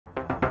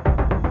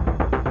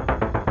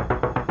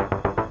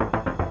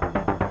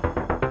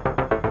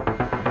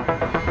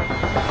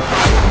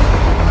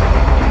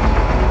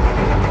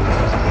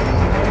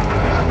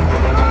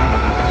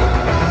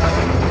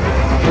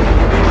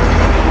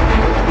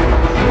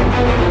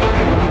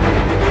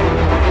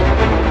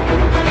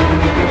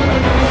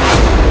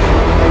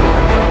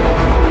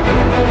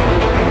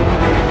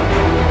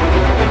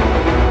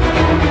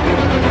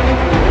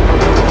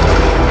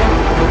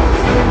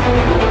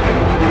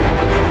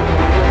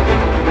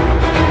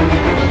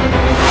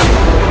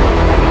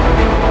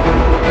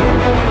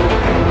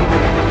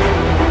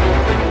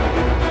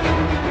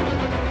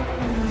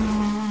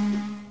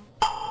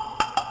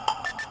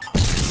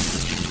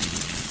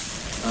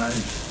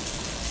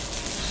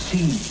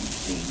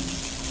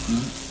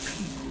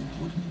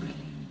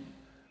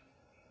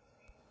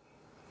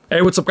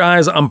Hey, what's up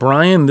guys? I'm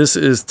Brian. This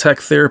is Tech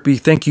Therapy.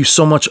 Thank you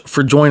so much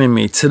for joining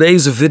me.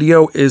 Today's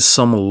video is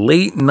some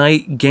late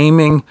night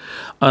gaming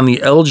on the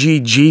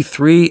LG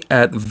G3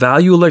 at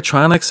Value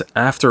Electronics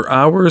after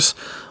hours.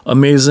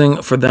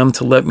 Amazing for them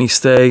to let me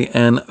stay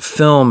and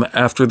film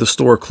after the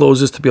store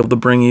closes to be able to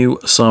bring you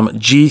some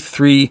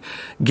G3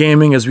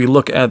 gaming as we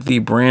look at the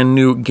brand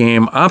new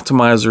game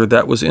optimizer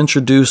that was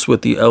introduced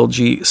with the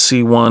LG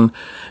C1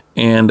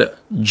 and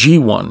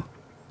G1.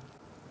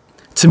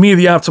 To me,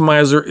 the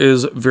optimizer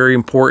is very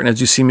important.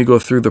 As you see me go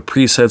through the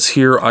presets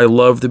here, I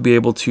love to be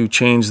able to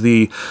change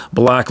the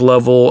black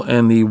level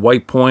and the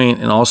white point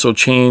and also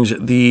change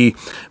the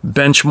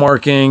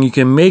benchmarking. You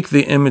can make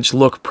the image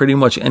look pretty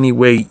much any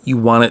way you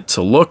want it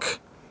to look.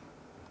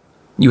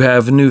 You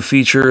have new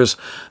features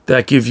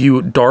that give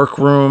you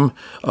darkroom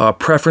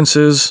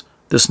preferences.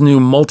 This new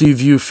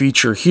multi-view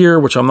feature here,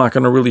 which I'm not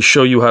going to really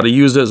show you how to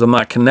use it as I'm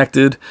not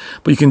connected,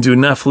 but you can do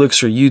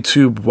Netflix or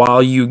YouTube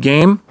while you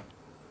game.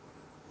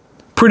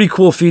 Pretty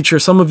cool feature.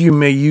 Some of you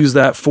may use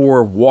that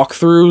for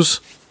walkthroughs.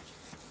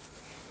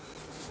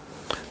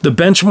 The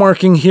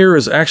benchmarking here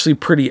is actually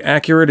pretty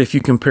accurate if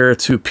you compare it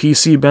to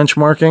PC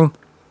benchmarking.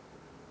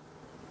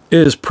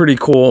 It is pretty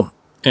cool.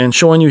 And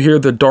showing you here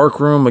the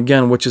darkroom,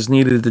 again, which is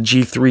needed, the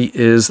G3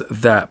 is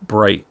that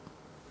bright.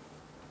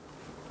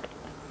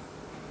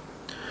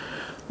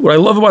 What I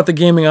love about the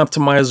gaming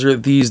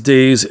optimizer these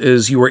days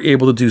is you are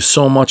able to do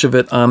so much of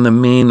it on the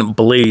main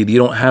blade. You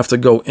don't have to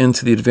go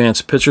into the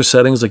advanced picture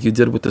settings like you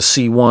did with the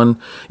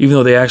C1, even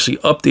though they actually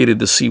updated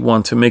the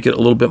C1 to make it a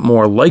little bit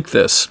more like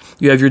this.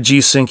 You have your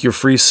G-Sync, your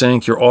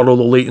FreeSync, your auto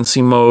low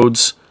latency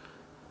modes,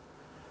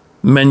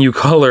 menu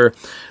color.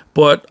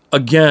 But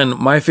again,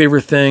 my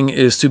favorite thing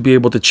is to be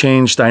able to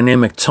change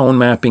dynamic tone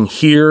mapping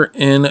here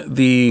in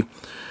the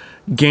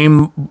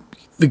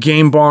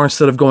game bar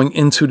instead of going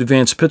into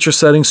advanced picture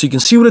settings, so you can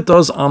see what it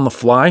does on the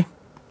fly.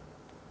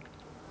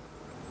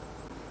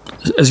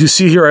 As you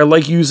see here, I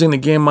like using the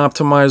game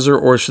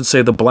optimizer, or I should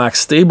say the black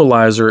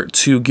stabilizer,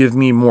 to give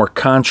me more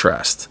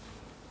contrast.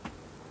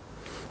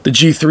 The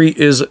G3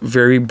 is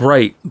very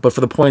bright, but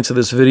for the points of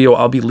this video,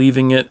 I'll be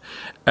leaving it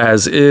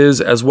as is,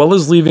 as well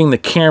as leaving the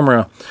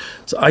camera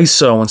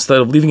ISO instead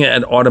of leaving it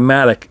at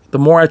automatic. The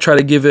more I try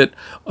to give it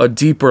a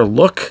deeper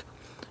look,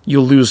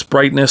 you'll lose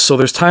brightness. So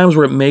there's times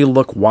where it may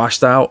look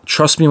washed out.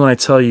 Trust me when I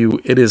tell you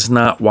it is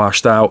not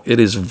washed out. It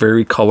is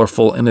very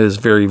colorful and it is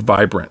very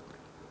vibrant.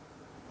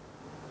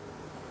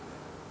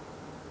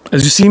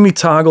 As you see me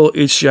toggle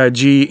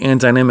HCIG and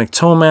dynamic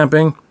tone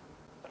mapping,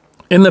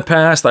 in the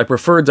past I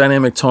preferred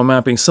dynamic tone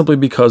mapping simply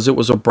because it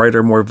was a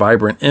brighter, more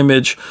vibrant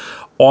image.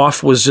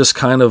 Off was just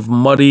kind of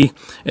muddy,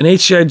 and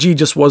HCIG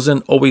just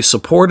wasn't always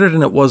supported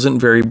and it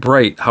wasn't very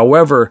bright.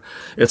 However,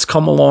 it's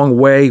come a long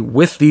way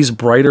with these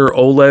brighter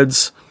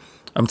OLEDs.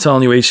 I'm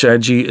telling you,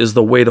 HCIG is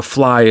the way to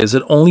fly, as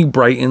it only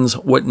brightens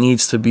what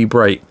needs to be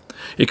bright.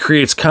 It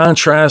creates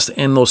contrast,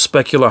 and those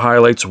specular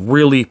highlights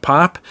really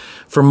pop.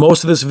 For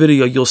most of this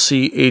video, you'll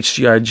see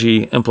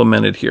HCIG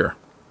implemented here.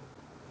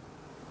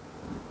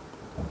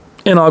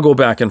 And I'll go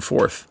back and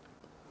forth.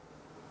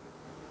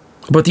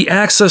 But the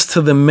access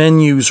to the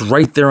menus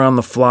right there on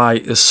the fly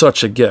is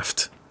such a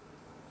gift.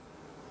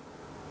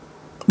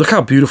 Look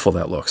how beautiful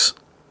that looks.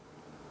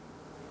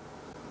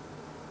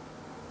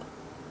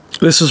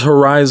 This is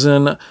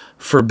Horizon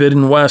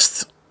Forbidden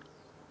West.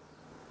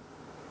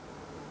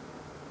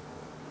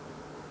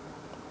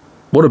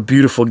 What a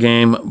beautiful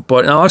game.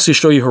 But I'll actually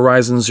show you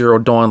Horizon Zero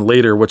Dawn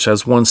later, which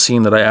has one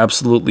scene that I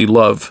absolutely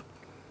love.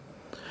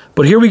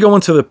 But here we go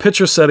into the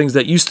picture settings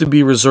that used to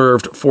be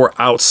reserved for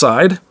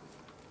outside.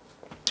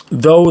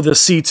 Though the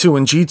C2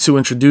 and G2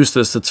 introduced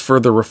this, it's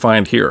further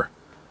refined here.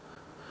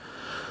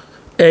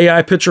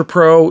 AI Picture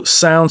Pro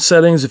sound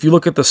settings. If you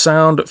look at the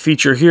sound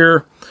feature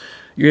here,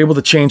 you're able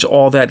to change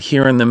all that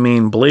here in the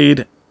main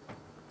blade,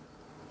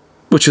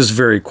 which is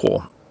very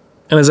cool.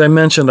 And as I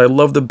mentioned, I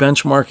love the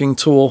benchmarking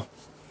tool,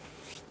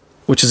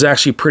 which is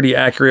actually pretty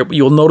accurate, but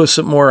you'll notice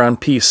it more on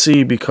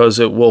PC because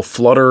it will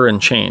flutter and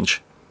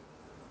change.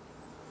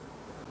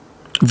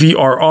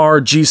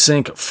 VRR,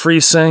 G-Sync,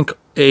 FreeSync,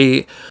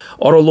 a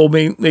auto low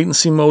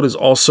latency mode is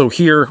also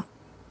here.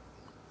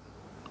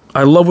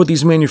 I love with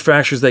these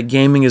manufacturers that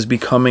gaming is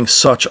becoming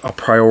such a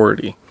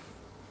priority.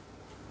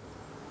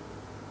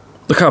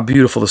 Look how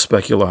beautiful the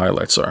specular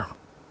highlights are.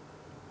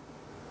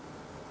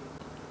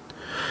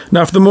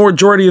 Now, for the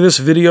majority of this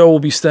video, we'll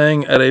be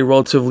staying at a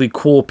relatively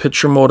cool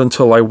picture mode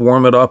until I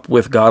warm it up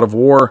with God of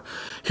War.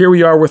 Here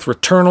we are with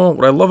Returnal.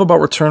 What I love about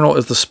Returnal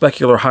is the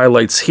specular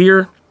highlights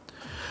here.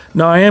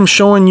 Now, I am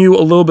showing you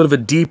a little bit of a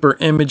deeper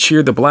image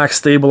here, the black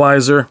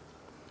stabilizer,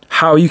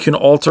 how you can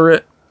alter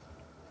it.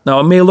 Now,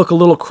 it may look a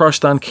little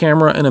crushed on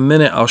camera. In a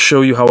minute, I'll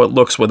show you how it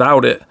looks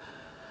without it.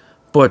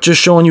 But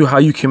just showing you how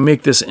you can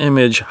make this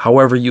image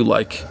however you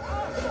like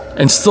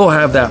and still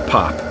have that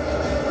pop.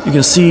 You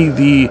can see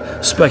the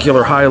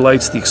specular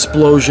highlights, the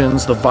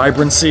explosions, the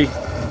vibrancy.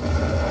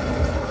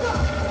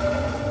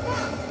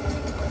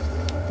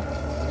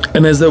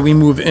 And as that we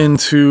move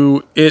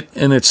into it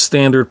in its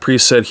standard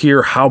preset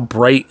here, how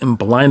bright and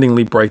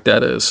blindingly bright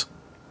that is.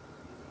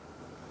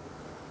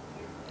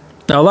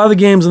 Now, a lot of the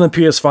games on the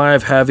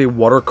PS5 have a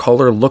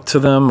watercolor look to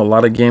them. A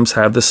lot of games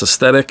have this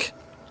aesthetic.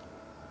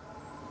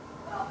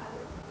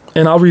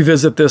 And I'll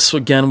revisit this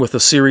again with the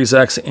Series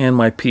X and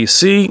my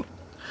PC,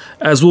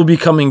 as we'll be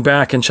coming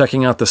back and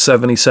checking out the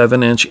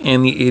 77-inch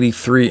and the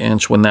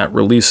 83-inch when that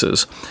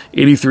releases.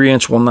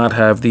 83-inch will not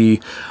have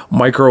the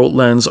micro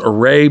lens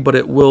array, but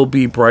it will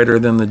be brighter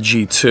than the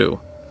G2.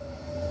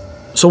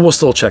 So we'll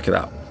still check it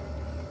out,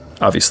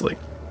 obviously.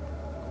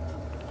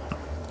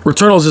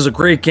 Returnals is a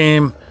great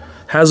game,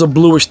 has a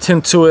bluish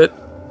tint to it,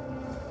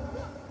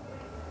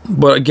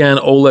 but again,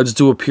 OLEDs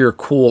do appear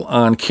cool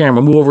on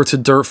camera. Move over to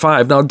Dirt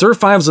 5. Now, Dirt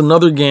 5 is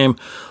another game,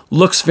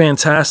 looks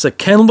fantastic,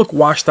 can look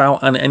washed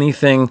out on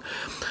anything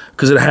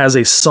because it has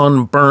a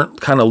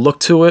sun-burnt kind of look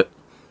to it.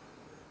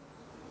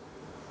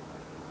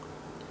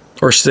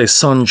 Or I should say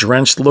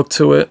sun-drenched look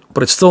to it.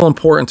 But it's still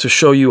important to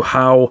show you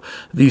how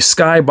the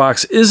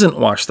skybox isn't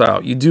washed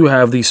out. You do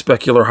have these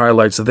specular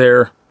highlights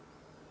there.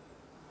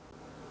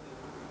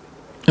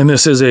 And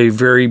this is a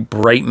very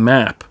bright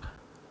map.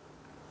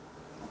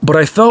 But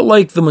I felt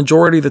like the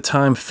majority of the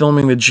time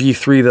filming the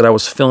G3 that I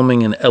was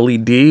filming in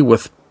LED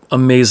with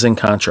amazing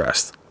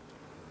contrast.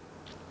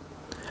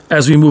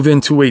 As we move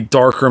into a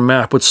darker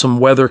map with some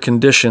weather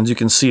conditions, you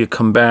can see it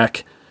come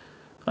back.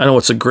 I know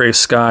it's a gray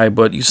sky,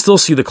 but you still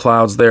see the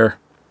clouds there.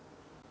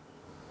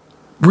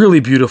 Really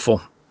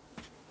beautiful.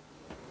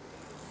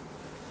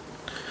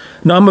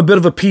 Now, I'm a bit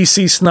of a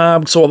PC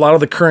snob, so a lot of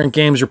the current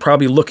games you're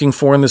probably looking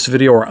for in this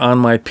video are on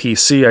my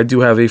PC. I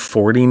do have a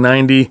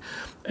 4090.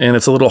 And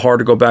it's a little hard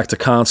to go back to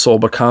console,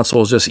 but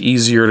console is just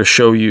easier to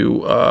show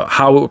you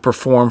how it would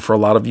perform for a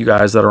lot of you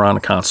guys that are on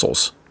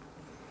consoles.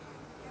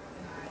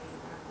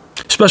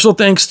 Special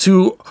thanks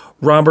to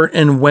Robert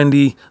and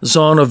Wendy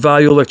Zahn of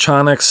Value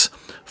Electronics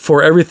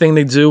for everything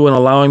they do and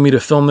allowing me to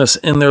film this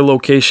in their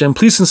location.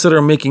 Please consider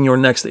making your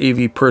next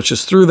AV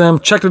purchase through them.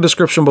 Check the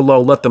description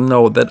below. Let them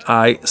know that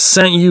I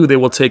sent you. They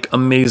will take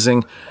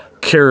amazing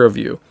care of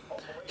you.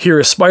 Here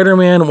is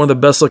Spider-Man, one of the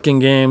best looking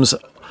games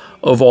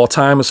of all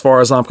time as far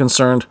as I'm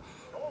concerned.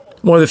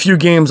 One of the few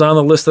games on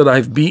the list that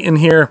I've beaten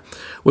here.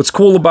 What's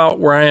cool about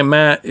where I am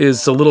at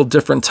is a little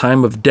different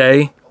time of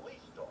day.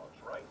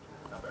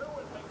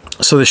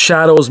 So the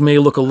shadows may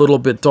look a little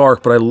bit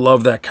dark, but I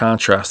love that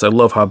contrast. I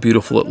love how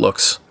beautiful it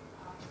looks.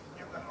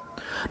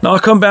 Now I'll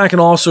come back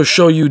and also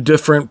show you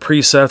different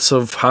presets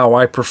of how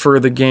I prefer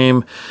the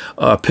game,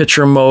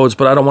 picture modes,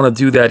 but I don't want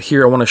to do that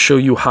here. I want to show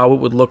you how it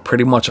would look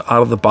pretty much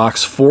out of the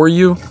box for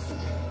you.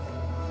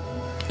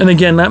 And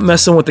again, not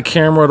messing with the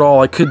camera at all.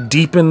 I could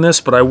deepen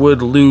this, but I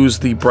would lose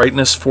the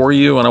brightness for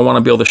you, and I want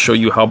to be able to show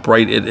you how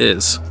bright it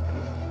is.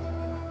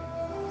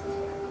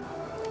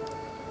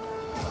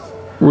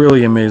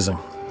 Really amazing.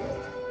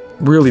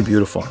 Really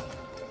beautiful.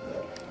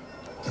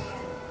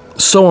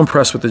 So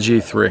impressed with the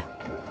G3.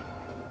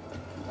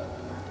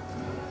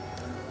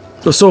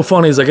 What's so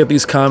funny is I get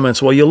these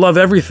comments, well, you love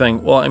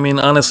everything. Well, I mean,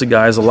 honestly,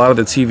 guys, a lot of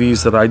the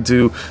TVs that I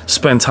do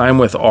spend time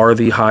with are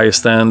the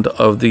highest end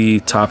of the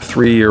top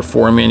 3 or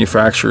 4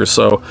 manufacturers,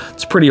 so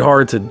it's pretty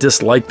hard to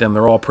dislike them.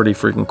 They're all pretty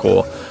freaking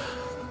cool,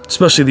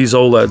 especially these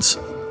OLEDs.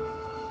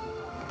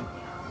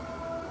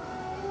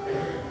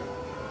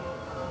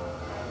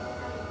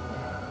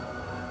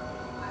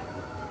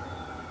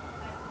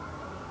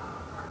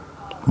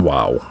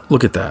 Wow,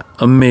 look at that.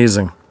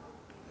 Amazing.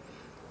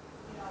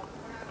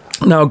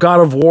 Now, God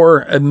of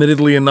War,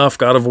 admittedly enough,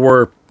 God of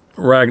War,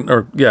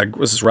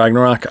 this is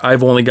Ragnarok.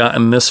 I've only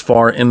gotten this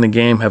far in the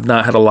game, have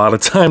not had a lot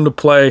of time to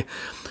play.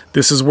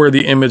 This is where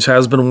the image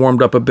has been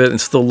warmed up a bit and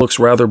still looks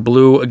rather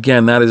blue.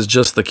 Again, that is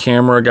just the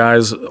camera,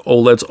 guys.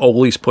 OLEDs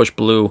always push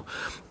blue.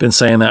 Been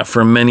saying that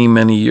for many,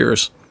 many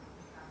years.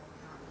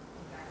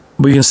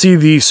 But you can see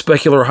the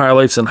specular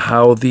highlights and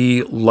how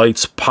the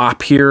lights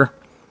pop here.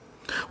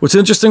 What's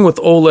interesting with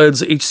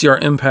OLED's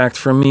HDR impact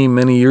for me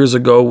many years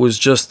ago was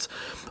just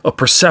a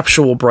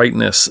perceptual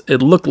brightness.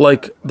 It looked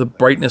like the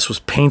brightness was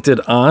painted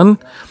on.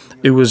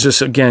 It was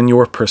just, again,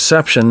 your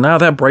perception. Now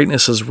that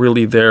brightness is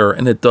really there,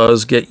 and it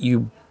does get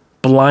you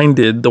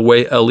blinded the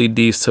way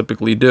LEDs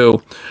typically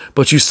do,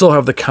 but you still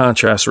have the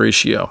contrast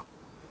ratio.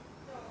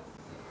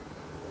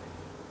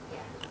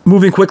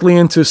 Moving quickly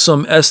into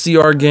some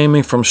SDR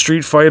gaming from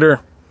Street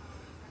Fighter.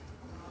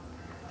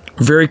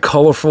 Very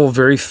colorful,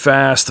 very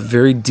fast,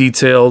 very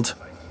detailed.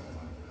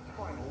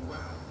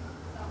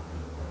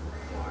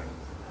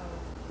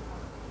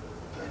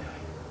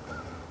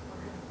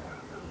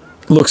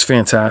 Looks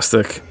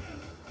fantastic.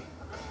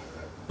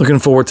 Looking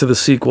forward to the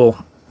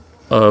sequel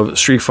of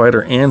Street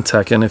Fighter and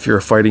Tekken if you're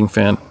a fighting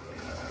fan.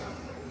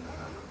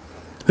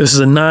 This is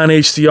a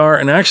non-HDR,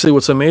 and actually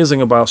what's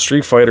amazing about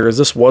Street Fighter is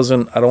this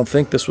wasn't, I don't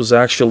think this was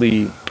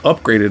actually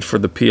upgraded for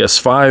the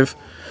PS5.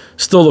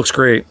 Still looks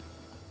great,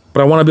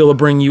 but I want to be able to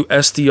bring you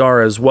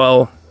SDR as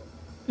well,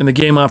 and the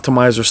Game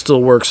Optimizer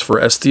still works for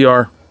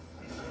SDR.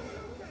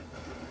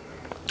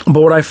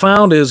 But what I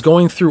found is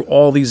going through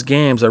all these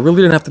games, I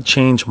really didn't have to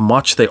change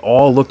much. They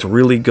all looked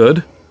really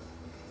good.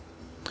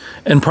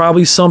 and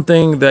probably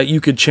something that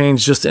you could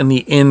change just in the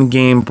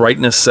in-game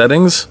brightness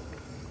settings.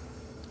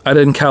 I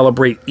didn't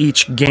calibrate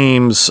each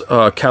game's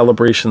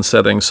calibration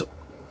settings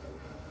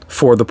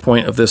for the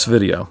point of this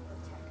video.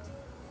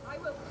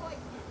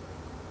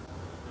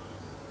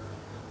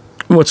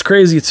 What's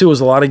crazy too is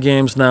a lot of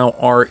games now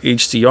are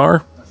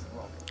HDR,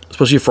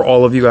 especially for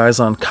all of you guys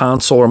on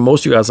console, or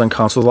most of you guys on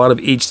console. A lot of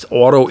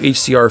auto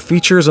HDR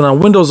features, and on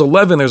Windows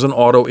 11 there's an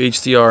auto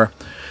HDR,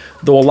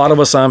 though a lot of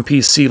us on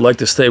PC like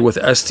to stay with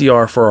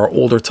SDR for our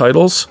older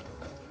titles.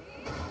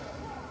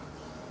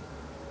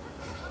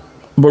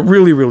 But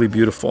really, really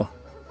beautiful.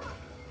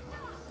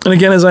 And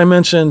again, as I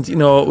mentioned, you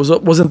know,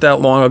 it wasn't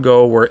that long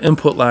ago where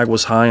input lag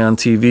was high on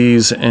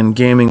TVs and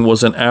gaming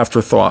was an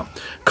afterthought.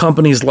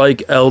 Companies like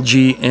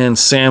LG and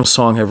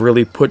Samsung have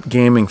really put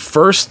gaming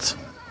first,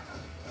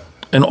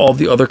 and all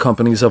the other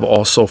companies have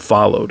also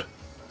followed.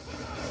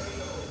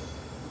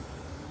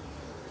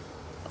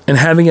 And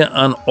having it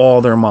on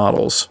all their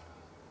models.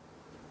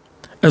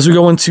 As we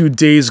go into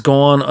Days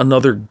Gone,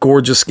 another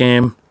gorgeous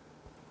game.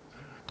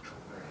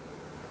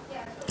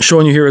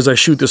 Showing you here as I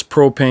shoot this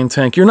propane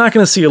tank. You're not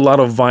going to see a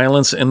lot of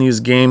violence in these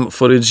game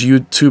footage.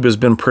 YouTube has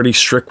been pretty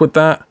strict with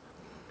that.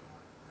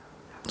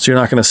 So you're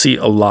not going to see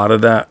a lot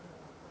of that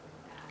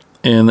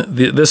in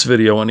this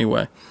video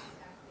anyway.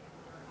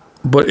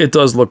 But it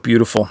does look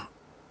beautiful.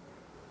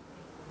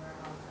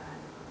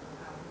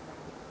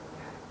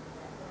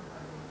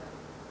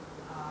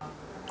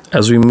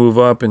 As we move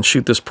up and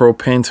shoot this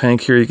propane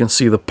tank here, you can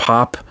see the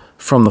pop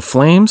from the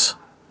flames.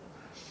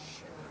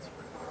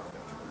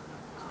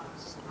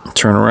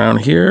 Turn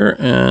around here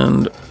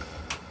and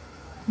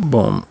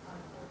boom.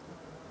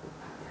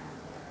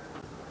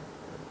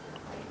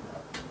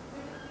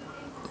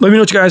 Let me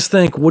know what you guys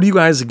think. What do you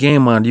guys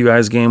game on? Do you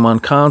guys game on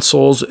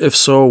consoles? If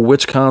so,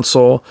 which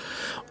console?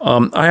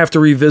 I have to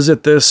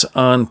revisit this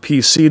on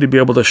PC to be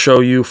able to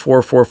show you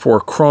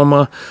 444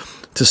 Chroma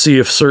to see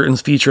if certain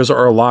features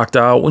are locked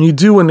out. When you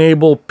do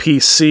enable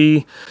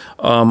PC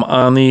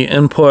on the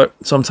input,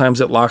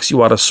 sometimes it locks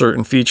you out of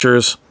certain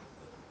features.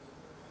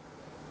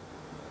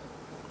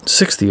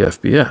 60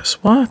 FPS,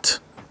 what?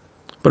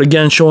 But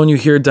again, showing you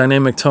here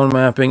dynamic tone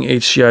mapping,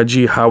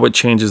 HCIG, how it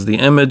changes the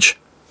image.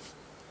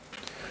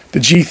 The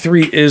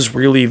G3 is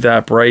really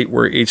that bright,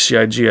 where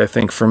HCIG, I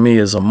think, for me,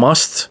 is a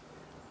must.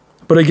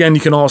 But again, you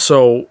can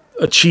also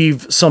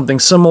achieve something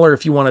similar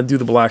if you want to do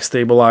the black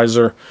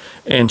stabilizer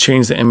and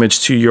change the image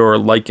to your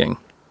liking.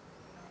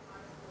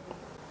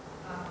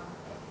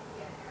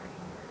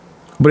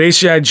 But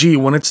HCIG,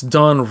 when it's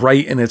done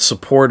right and it's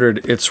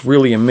supported, it's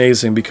really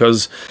amazing,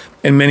 because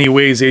in many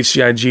ways,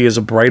 HCIG is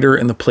brighter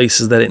in the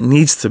places that it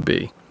needs to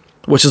be,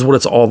 which is what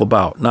it's all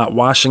about. Not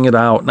washing it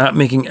out, not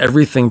making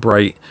everything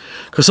bright.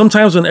 Because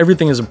sometimes when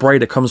everything is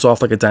bright, it comes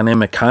off like a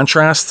dynamic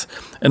contrast,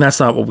 and that's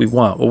not what we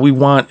want. What we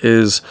want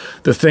is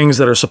the things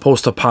that are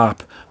supposed to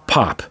pop,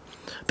 pop.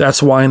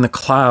 That's why in the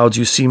clouds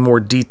you see more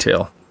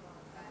detail.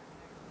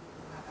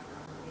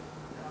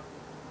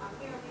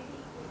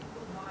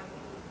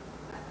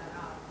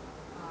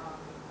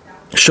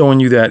 Showing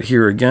you that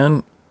here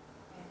again.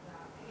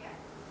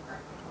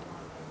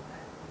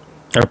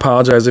 I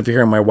apologize if you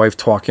hear my wife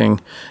talking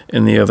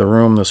in the other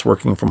room. This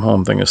working from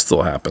home thing is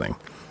still happening.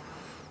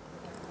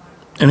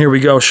 And here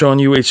we go, showing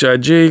you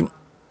HIG.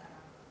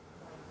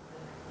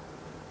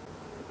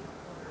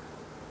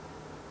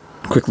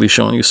 Quickly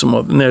showing you some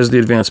of, and there's the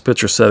advanced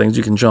picture settings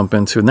you can jump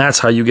into, and that's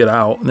how you get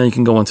out, and then you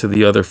can go into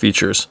the other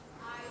features.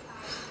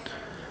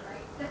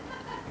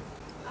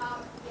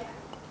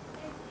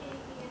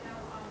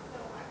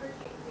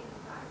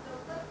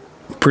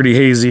 Pretty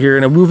hazy here,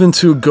 and I move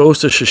into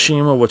Ghost of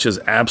Tsushima, which is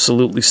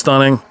absolutely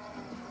stunning.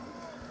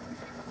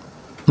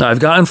 Now,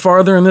 I've gotten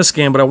farther in this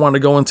game, but I want to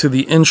go into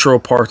the intro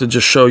part to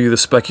just show you the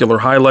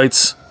specular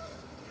highlights.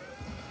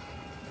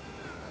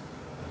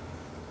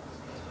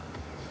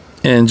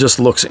 And just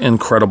looks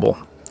incredible.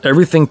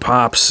 Everything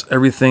pops,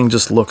 everything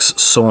just looks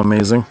so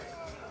amazing.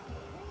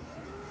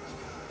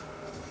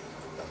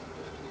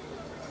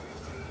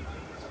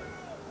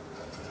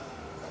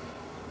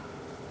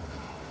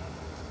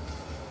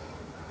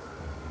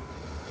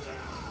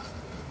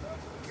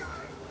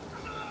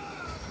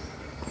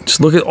 Just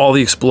look at all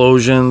the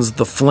explosions,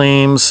 the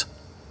flames.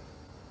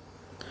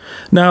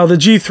 Now, the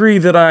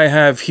G3 that I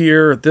have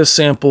here, this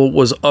sample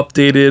was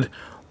updated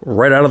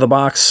right out of the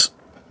box.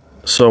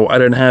 So I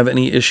didn't have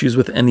any issues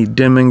with any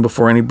dimming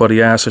before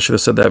anybody asked. I should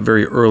have said that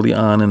very early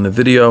on in the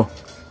video.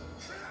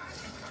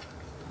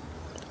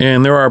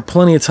 And there are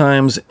plenty of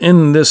times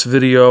in this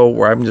video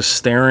where I'm just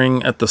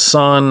staring at the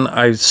sun.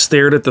 I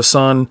stared at the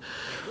sun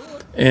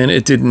and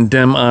it didn't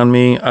dim on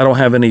me. I don't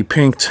have any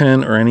pink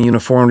tint or any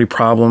uniformity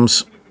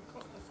problems.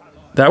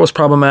 That was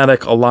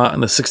problematic a lot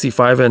in the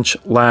 65-inch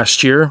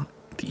last year,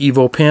 the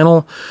Evo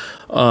panel.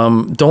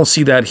 Don't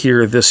see that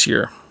here this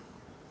year.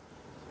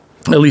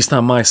 At least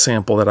not my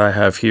sample that I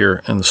have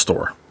here in the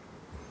store.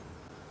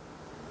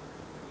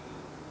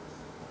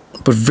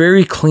 But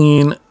very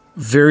clean,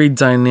 very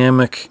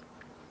dynamic.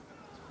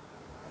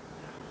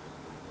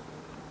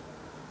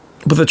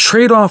 But the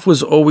trade-off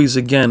was always,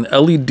 again,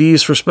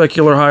 LEDs for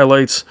specular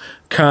highlights,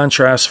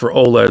 contrast for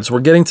OLEDs.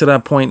 We're getting to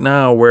that point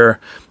now where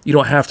you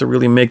don't have to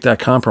really make that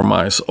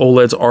compromise.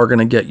 OLEDs are going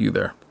to get you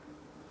there.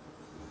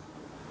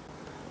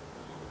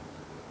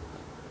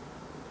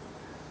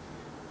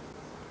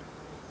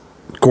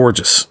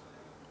 Gorgeous.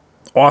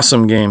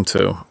 Awesome game,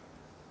 too.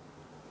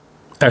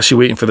 Actually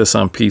waiting for this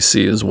on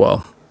PC as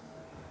well.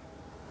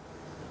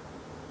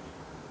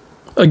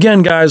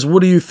 Again, guys,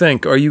 what do you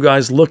think? Are you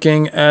guys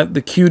looking at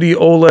the QD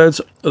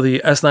OLEDs,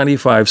 the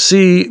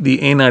S95C, the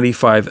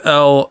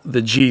A95L, the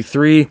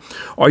G3?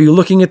 Are you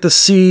looking at the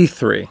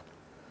C3?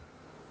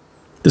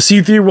 The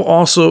C3 will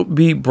also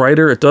be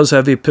brighter. It does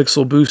have a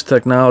pixel boost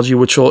technology,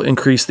 which will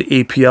increase the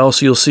APL,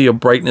 so you'll see a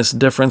brightness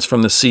difference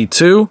from the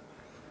C2.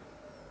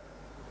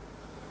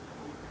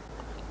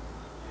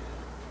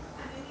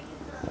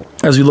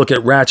 As we look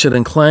at Ratchet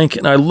and Clank,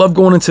 and I love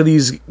going into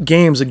these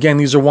games. Again,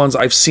 these are ones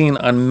I've seen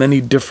on many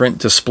different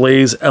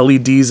displays,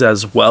 LEDs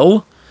as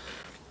well.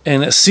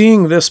 And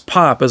seeing this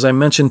pop, as I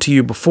mentioned to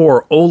you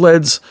before,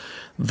 OLEDs,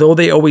 though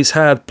they always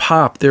had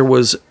pop, there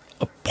was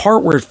a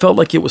part where it felt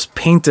like it was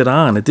painted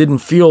on. It didn't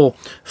feel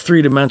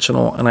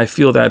three-dimensional, and I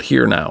feel that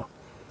here now.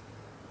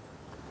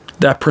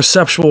 That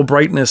perceptual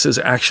brightness is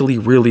actually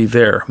really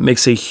there.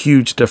 Makes a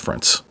huge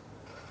difference.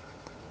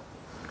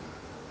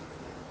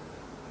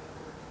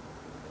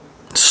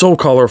 So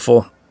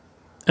colorful.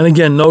 And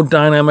again, no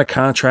dynamic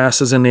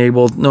contrast is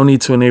enabled. No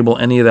need to enable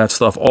any of that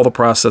stuff. All the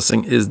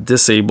processing is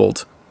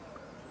disabled.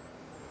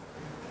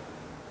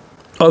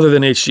 Other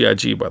than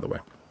HDIG, by the way.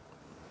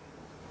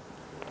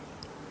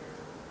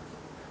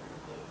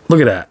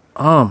 Look at that.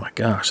 Oh my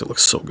gosh, it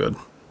looks so good.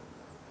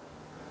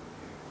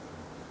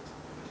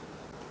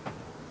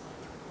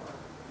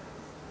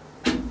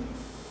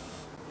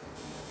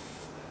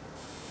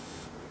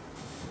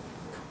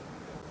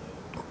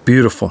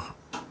 Beautiful.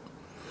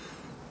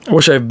 I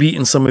wish I've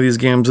beaten some of these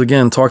games.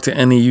 Again, talk to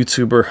any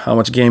YouTuber. How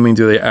much gaming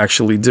do they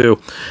actually do?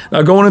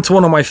 Now, going into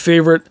one of my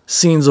favorite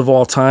scenes of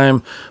all time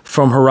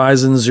from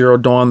Horizon Zero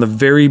Dawn, the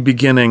very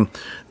beginning.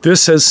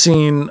 This has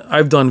seen,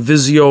 I've done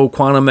Vizio,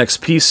 Quantum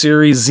XP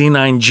series,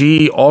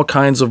 Z9G, all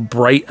kinds of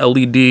bright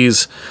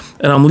LEDs.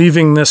 And I'm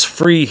leaving this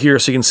free here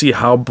so you can see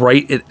how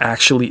bright it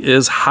actually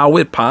is, how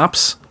it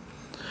pops.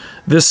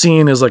 This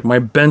scene is like my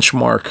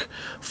benchmark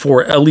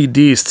for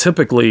LEDs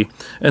typically,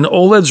 and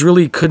OLEDs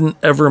really couldn't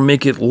ever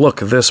make it look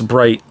this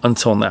bright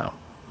until now.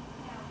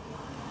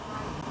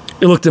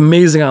 It looked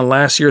amazing on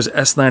last year's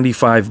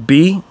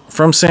S95B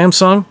from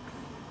Samsung,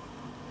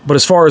 but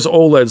as far as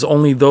OLEDs,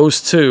 only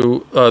those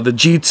two, the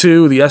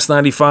G2, the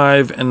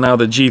S95, and now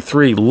the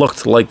G3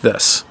 looked like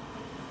this.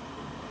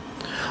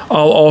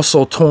 I'll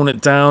also tone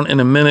it down in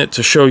a minute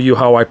to show you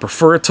how I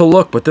prefer it to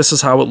look, but this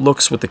is how it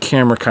looks with the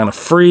camera kind of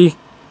free.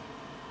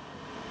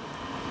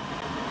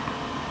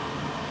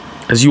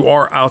 As you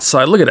are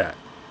outside. Look at that.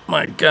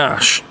 My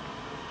gosh.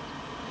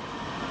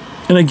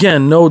 And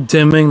again, no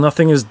dimming.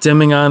 Nothing is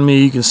dimming on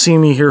me. You can see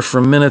me here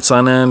for minutes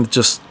on end.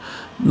 Just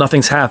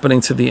nothing's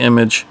happening to the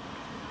image.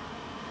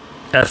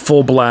 At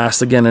full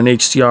blast, again, in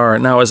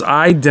HDR. Now, as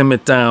I dim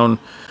it down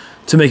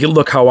to make it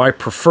look how I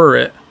prefer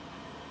it,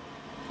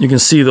 you can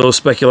see those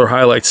specular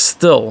highlights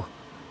still,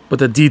 but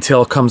the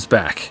detail comes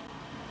back.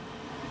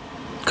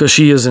 Because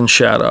she is in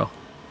shadow.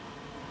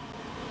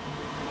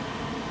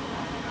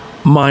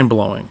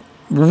 Mind-blowing.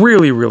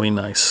 Really, really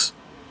nice.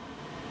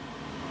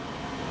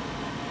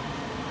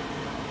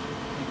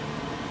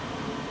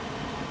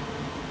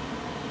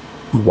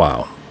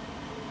 Wow.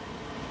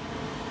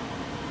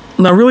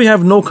 And I really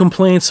have no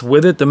complaints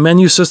with it. The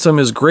menu system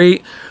is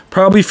great.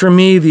 Probably for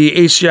me, the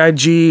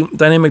HDIG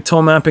dynamic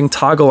tone mapping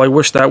toggle, I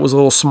wish that was a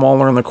little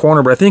smaller in the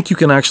corner, but I think you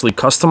can actually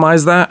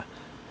customize that.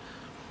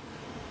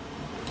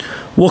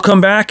 We'll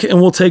come back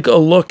and we'll take a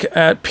look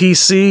at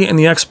PC and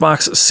the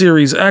Xbox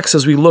Series X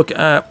as we look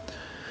at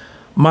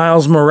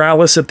Miles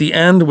Morales at the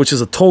end, which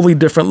is a totally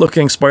different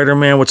looking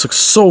Spider-Man, which looks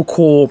so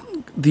cool.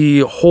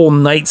 The whole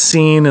night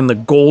scene and the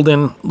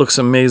golden looks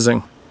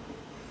amazing.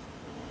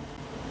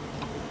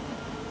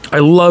 I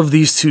love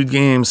these two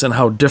games and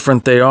how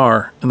different they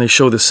are, and they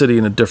show the city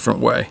in a different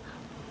way.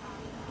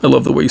 I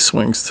love the way he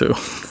swings too.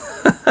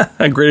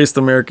 Greatest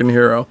American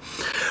hero.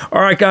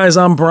 All right, guys,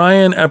 I'm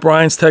Brian at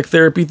Brian's Tech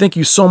Therapy. Thank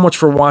you so much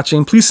for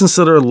watching. Please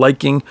consider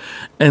liking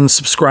and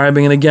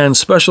subscribing. And again,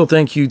 special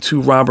thank you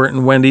to Robert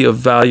and Wendy of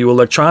Value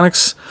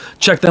Electronics.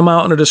 Check them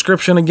out in the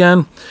description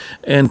again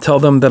and tell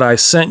them that I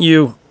sent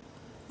you.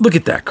 Look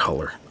at that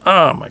color.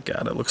 Oh my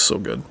God, it looks so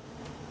good.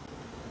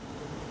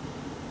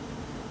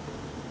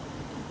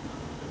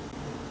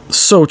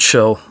 So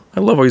chill. I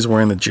love how he's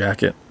wearing the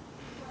jacket.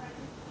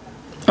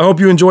 I hope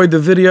you enjoyed the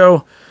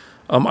video.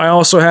 I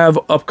also have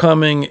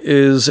upcoming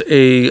is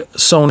a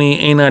Sony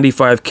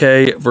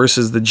A95K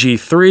versus the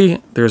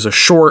G3. There's a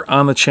short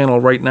on the channel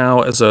right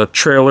now as a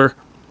trailer.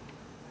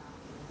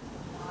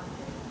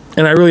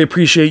 And I really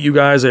appreciate you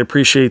guys. I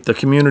appreciate the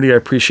community. I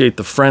appreciate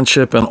the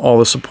friendship and all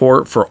the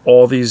support for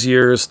all these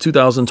years.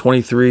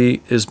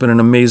 2023 has been an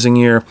amazing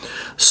year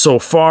so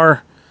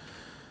far.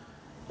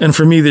 And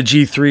for me, the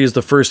G3 is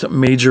the first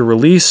major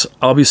release.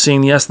 I'll be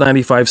seeing the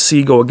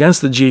S95C go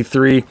against the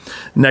G3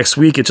 next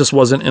week. It just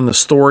wasn't in the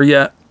store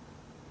yet.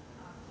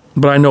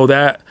 But I know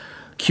that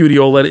QD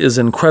OLED is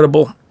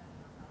incredible.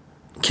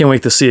 Can't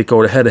wait to see it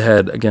go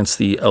head-to-head against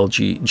the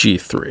LG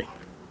G3.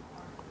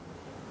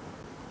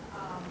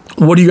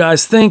 What do you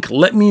guys think?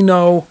 Let me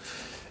know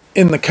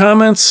in the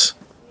comments.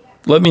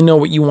 Let me know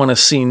what you want to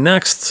see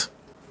next.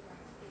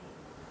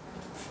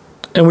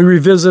 And we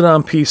revisit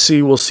on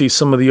PC, we'll see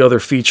some of the other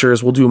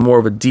features. We'll do more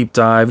of a deep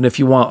dive. And if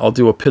you want, I'll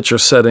do a picture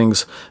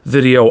settings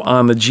video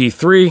on the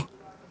G3.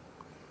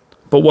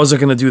 But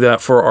wasn't going to do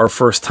that for our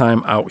first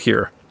time out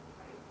here.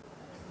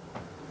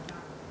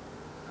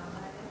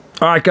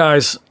 All right,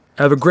 guys.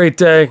 Have a great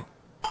day.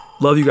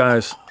 Love you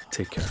guys.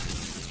 Take care.